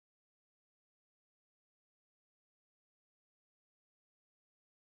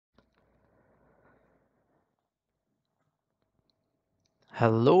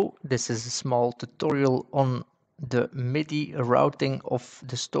Hello, this is a small tutorial on the MIDI routing of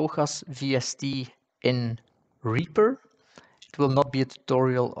the Stochas VST in REAPER. It will not be a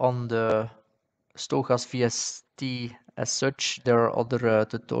tutorial on the Stochas VST as such. There are other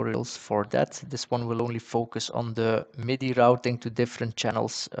tutorials for that. This one will only focus on the MIDI routing to different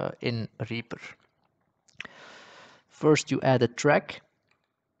channels in REAPER. First, you add a track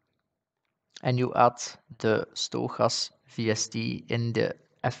and you add the Stochas VST in the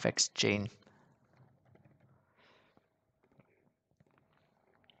FX chain.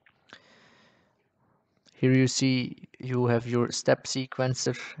 Here you see you have your step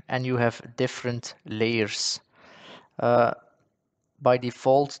sequencer and you have different layers. By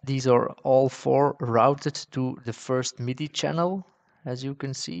default, these are all four routed to the first MIDI channel, as you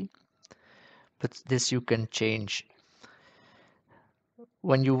can see, but this you can change.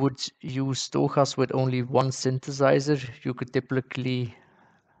 When you would use Stochas with only one synthesizer, you could typically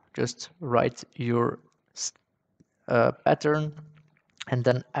just write your pattern and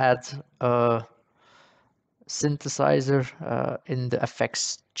then add a synthesizer in the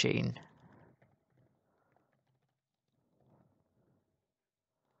effects chain.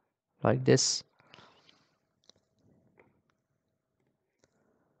 Like this.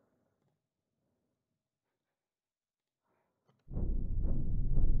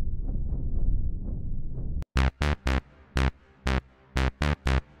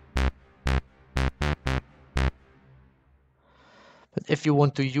 But if you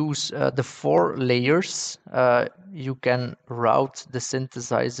want to use the four layers, you can route the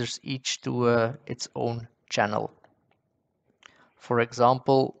synthesizers each to its own channel. For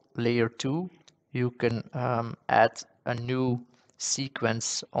example, layer 2, you can add a new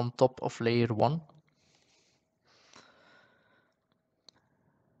sequence on top of layer 1.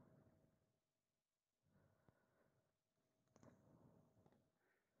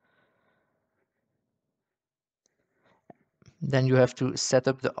 Then you have to set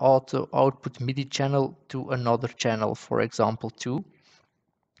up the auto output MIDI channel to another channel, for example 2.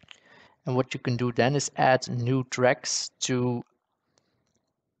 And what you can do then is add new tracks to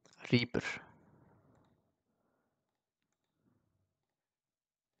REAPER.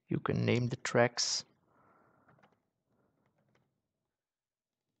 You can name the tracks.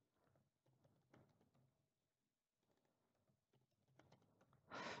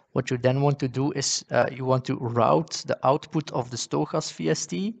 What you then want to do is you want to route the output of the Stochas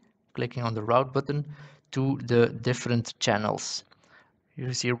VST, clicking on the route button, to the different channels.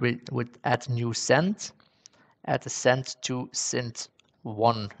 You see with add new send, add a send to synth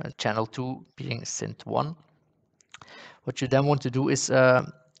 1, channel 2 being synth 1. What you then want to do is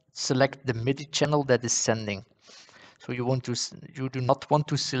select the MIDI channel that is sending. So you do not want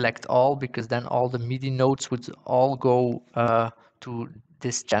to select all, because then all the MIDI notes would all go to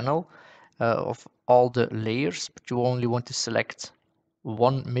this channel of all the layers, but you only want to select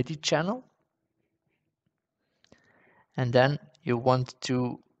one MIDI channel. And then you want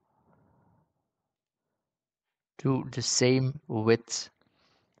to do the same with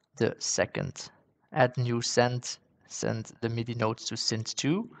the second. Add new send the MIDI notes to synth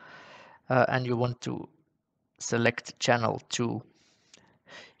 2, and you want to select channel 2.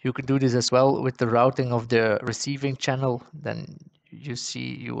 You can do this as well with the routing of the receiving channel. Then you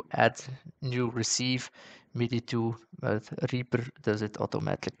see you add new receive MIDI to, REAPER does it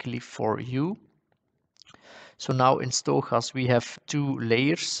automatically for you. So now in Stochas we have two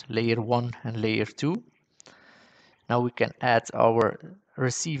layers, layer 1 and layer 2. Now we can add our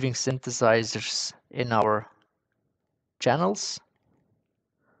receiving synthesizers in our channels.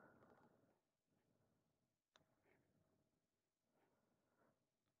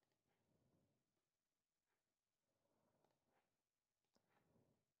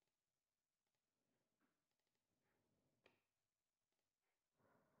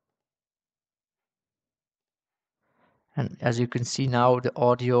 And as you can see now, the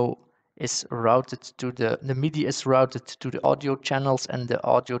audio is routed to the MIDI is routed to the audio channels, and the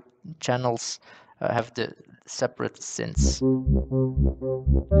audio channels have the separate synths.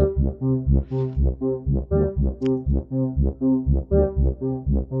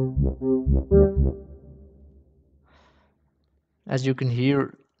 As you can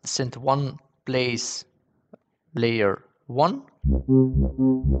hear, synth 1 plays layer 1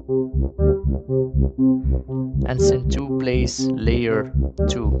 and synth 2 plays layer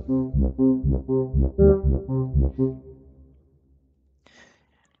 2.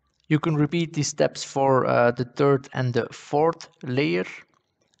 You can repeat these steps for the third and the fourth layer.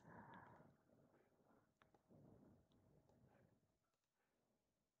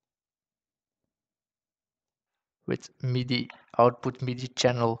 with MIDI output MIDI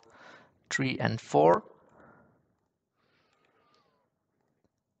channel 3 and 4.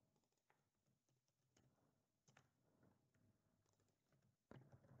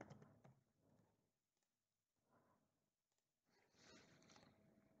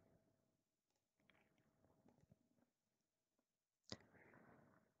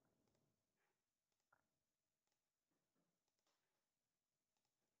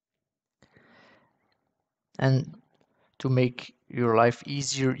 And to make your life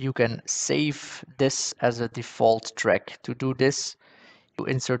easier, you can save this as a default track. To do this, you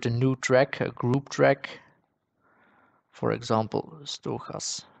insert a new track, a group track, for example,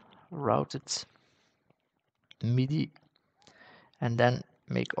 Stochas routed MIDI, and then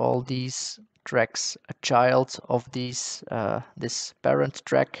make all these tracks a child of this parent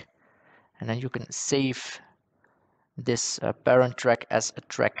track, and then you can save this parent track as a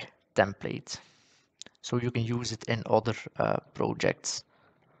track template, so you can use it in other projects.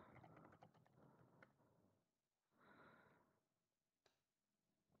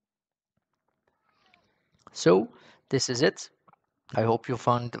 So this is it. I hope you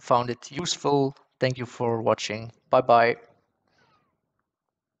found it useful. Thank you for watching. Bye bye.